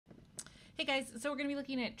Hey guys, so we're going to be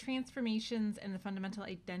looking at transformations and the fundamental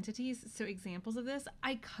identities, so examples of this.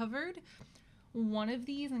 I covered one of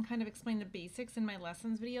these and kind of explained the basics in my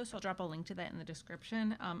lessons video, so I'll drop a link to that in the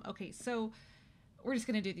description. Okay, so we're just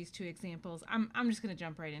going to do these two examples. I'm just going to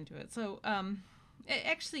jump right into it. So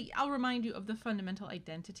actually, I'll remind you of the fundamental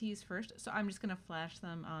identities first, so I'm just going to flash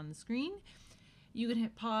them on the screen. You can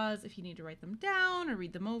hit pause if you need to write them down or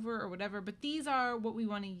read them over or whatever, but these are what we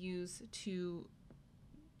want to use to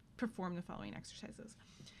perform the following exercises.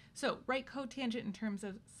 So write cotangent in terms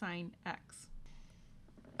of sine x.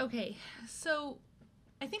 Okay, so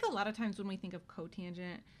I think a lot of times when we think of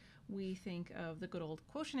cotangent, we think of the good old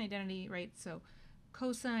quotient identity, right? So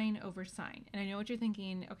cosine over sine. And I know what you're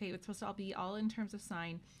thinking, okay, it's supposed to all be all in terms of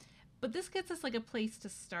sine, but this gets us like a place to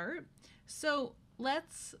start. So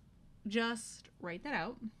let's just write that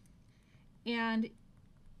out. And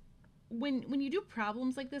when you do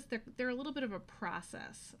problems like this, they're a little bit of a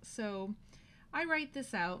process. So I write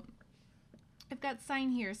this out. I've got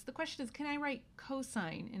sine here. So the question is, can I write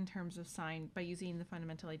cosine in terms of sine by using the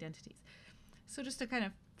fundamental identities? So just to kind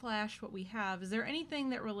of flash what we have, is there anything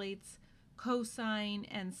that relates cosine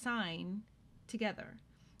and sine together?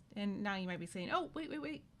 And now you might be saying, oh, wait,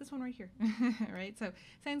 this one right here, right? So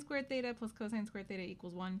sine squared theta plus cosine squared theta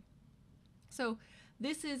equals 1. So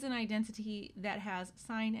this is an identity that has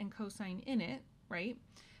sine and cosine in it, right?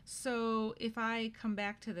 So if I come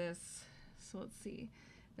back to this, so let's see,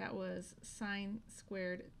 that was sine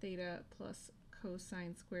squared theta plus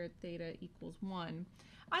cosine squared theta equals 1.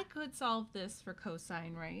 I could solve this for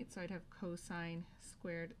cosine, right? So I'd have cosine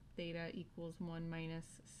squared theta equals 1 minus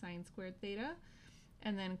sine squared theta.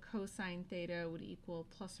 And then cosine theta would equal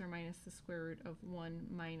plus or minus the square root of 1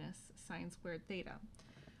 minus sine squared theta.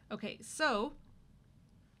 Okay, so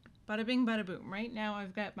bada bing, bada boom. Right now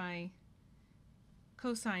I've got my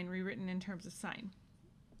cosine rewritten in terms of sine.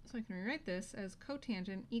 So I can rewrite this as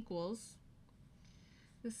cotangent equals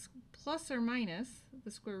this plus or minus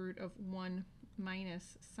the square root of 1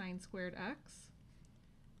 minus sine squared x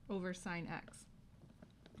over sine x.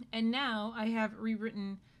 And now I have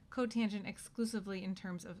rewritten cotangent exclusively in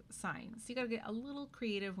terms of sine. So you got to get a little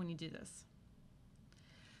creative when you do this.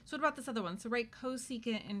 So what about this other one? So write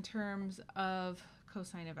cosecant in terms of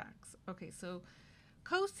cosine of x. Okay, so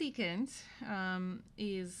cosecant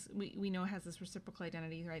is, we know has this reciprocal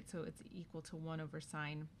identity, right? So it's equal to 1 over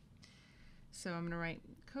sine. So I'm going to write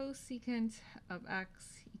cosecant of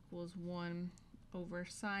x equals 1 over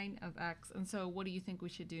sine of x. And so what do you think we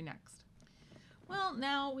should do next? Well,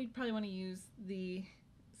 now we'd probably want to use the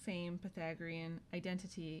same Pythagorean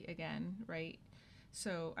identity again, right?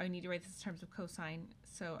 So I need to write this in terms of cosine.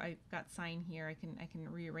 So I've got sine here. I can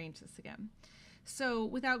rearrange this again. So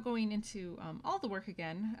without going into all the work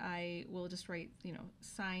again, I will just write,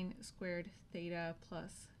 sine squared theta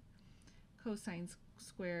plus cosine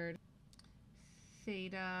squared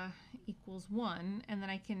theta equals 1. And then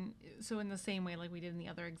I can, so in the same way like we did in the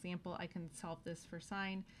other example, I can solve this for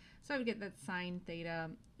sine. So I would get that sine theta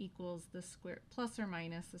equals the square plus or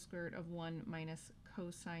minus the square root of 1 minus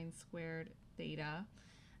cosine squared theta.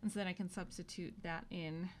 And so then I can substitute that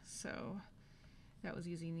in. So that was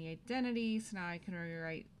using the identity. So now I can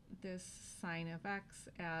rewrite this sine of x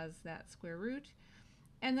as that square root.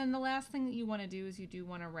 And then the last thing that you want to do is you do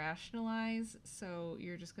want to rationalize. So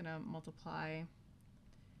you're just going to multiply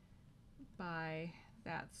by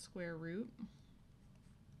that square root.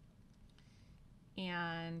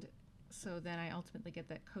 And so then I ultimately get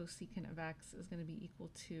that cosecant of x is going to be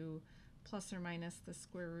equal to plus or minus the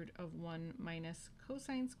square root of 1 minus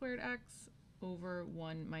cosine squared x over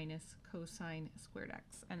 1 minus cosine squared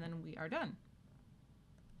x. And then we are done.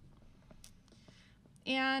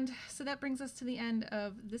 And so that brings us to the end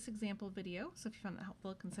of this example video. So if you found that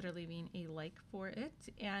helpful, consider leaving a like for it.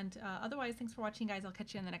 And otherwise, thanks for watching, guys. I'll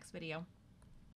catch you in the next video.